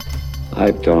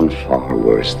I've done far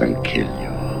worse than kill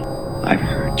you. I've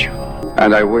hurt you.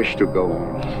 And I wish to go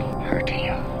on hurting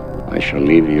you. I shall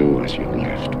leave you as you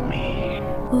left me.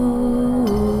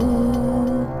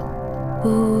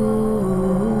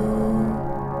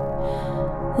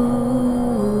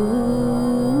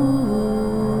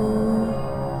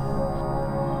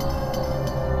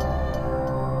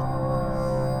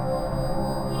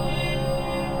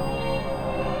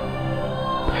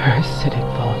 Parasitic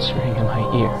thoughts ring in my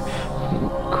ear from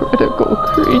critical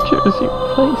creatures you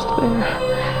placed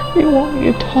there. They want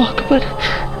me to talk, but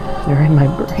they're in my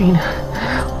brain.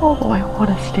 Although I want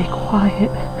to stay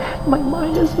quiet, my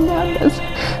mind is madness.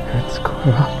 It's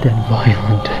corrupt and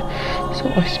violent. So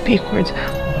I speak words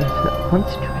that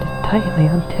once treaded tightly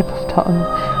on tip of tongue,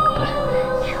 but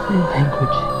human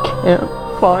language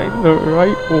can't find the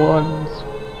right ones.